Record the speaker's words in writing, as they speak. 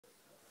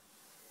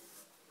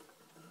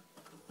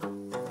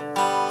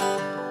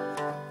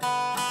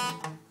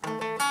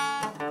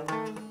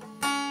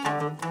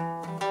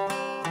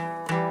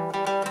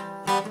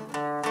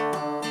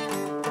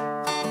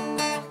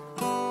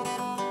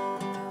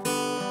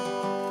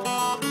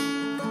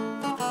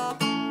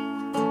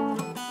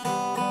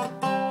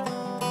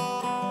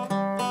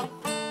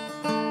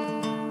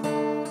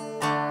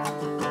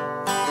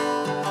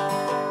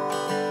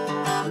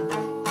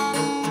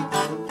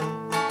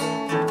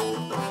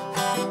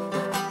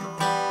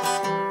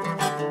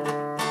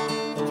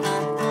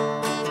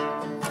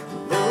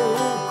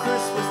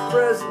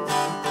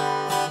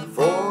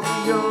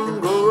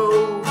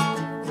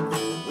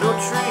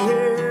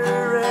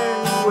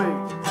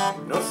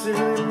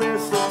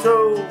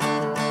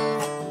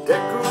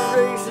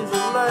decorations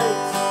and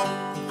lights,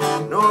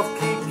 North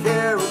Key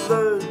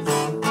carolers,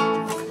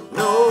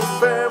 no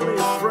family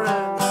or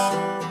friends,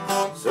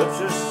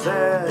 such a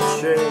sad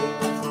shame.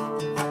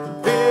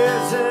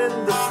 Beers in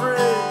the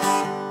fridge,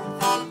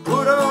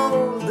 put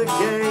on the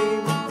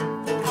game,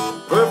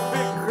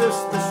 perfect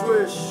Christmas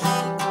wish,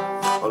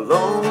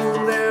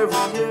 alone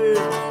every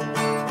year.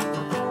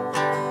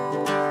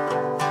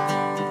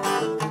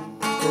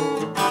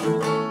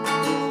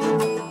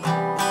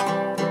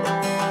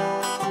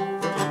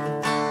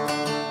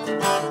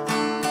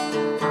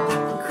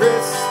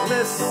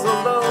 Christmas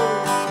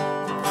alone,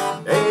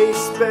 a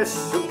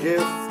special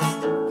gift.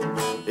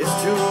 It's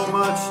too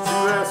much to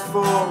ask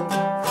for.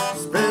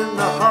 Spend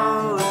the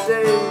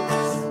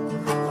holidays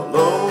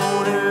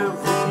alone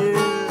every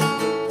year.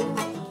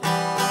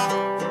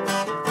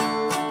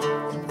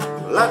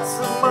 Lots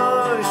of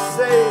money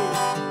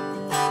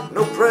saved,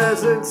 no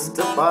presents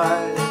to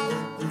buy.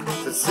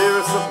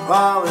 Sincerest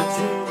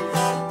apologies,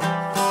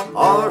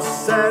 all are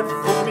sad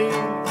for me.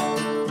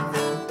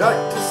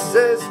 Doctor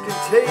says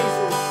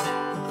contagious,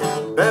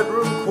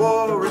 bedroom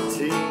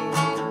quarantine.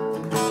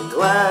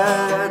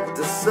 Glad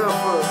to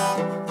suffer,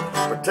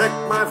 protect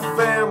my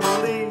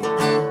family.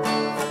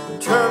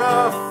 Turn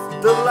off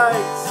the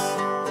lights,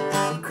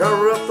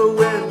 cover up the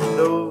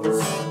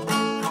windows.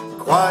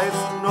 Quiet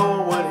so no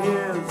one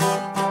hears.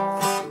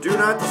 Do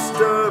not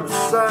disturb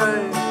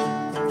sign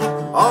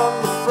on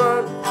the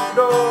front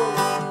door.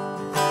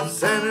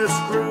 Santa,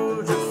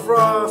 Scrooge and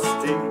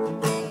Frosty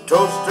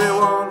toast a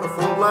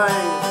wonderful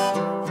life.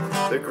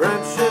 The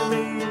Grinch and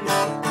me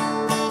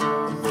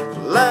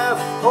laugh,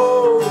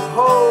 ho,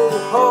 ho,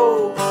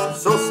 ho,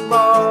 so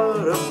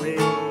smart of me.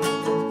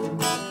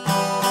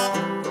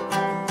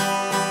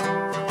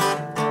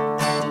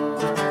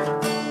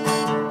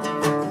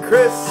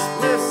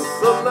 Christmas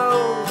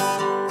alone,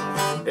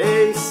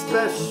 a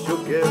special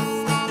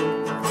gift.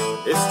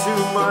 It's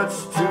too much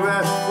to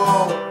ask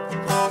for.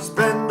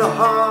 Spend the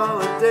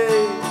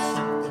holidays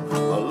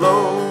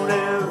alone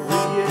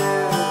every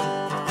year.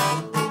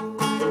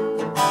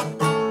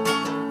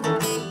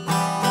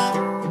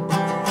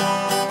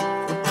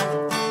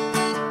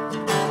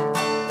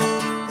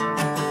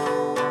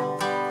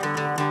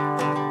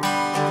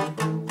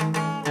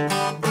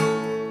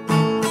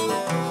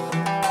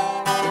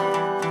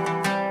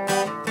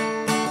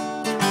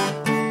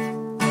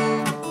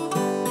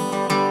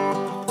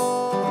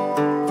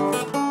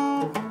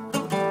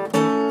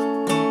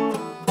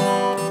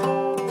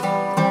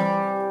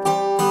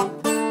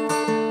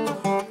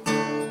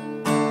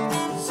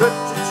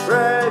 Such a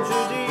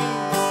tragedy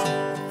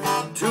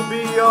to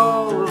be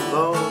all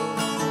alone.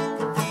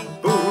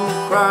 Boo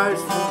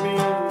cries for me.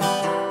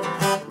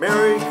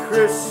 Merry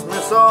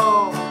Christmas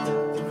all,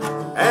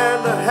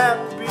 and a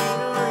Happy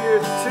New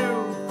Year too.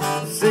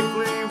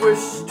 Sickly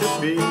wish to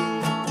be.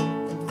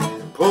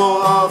 Pull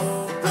off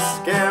the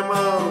scam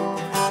of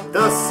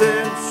the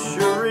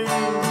century.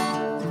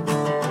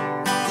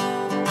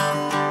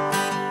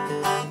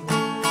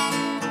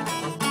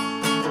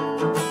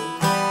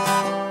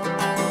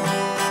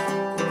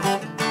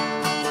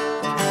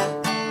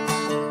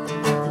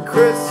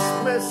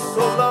 Christmas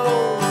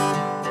alone,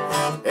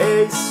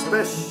 a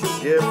special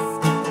gift.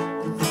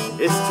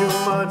 It's too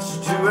much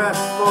to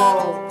ask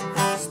for.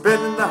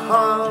 Spending the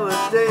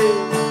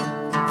holidays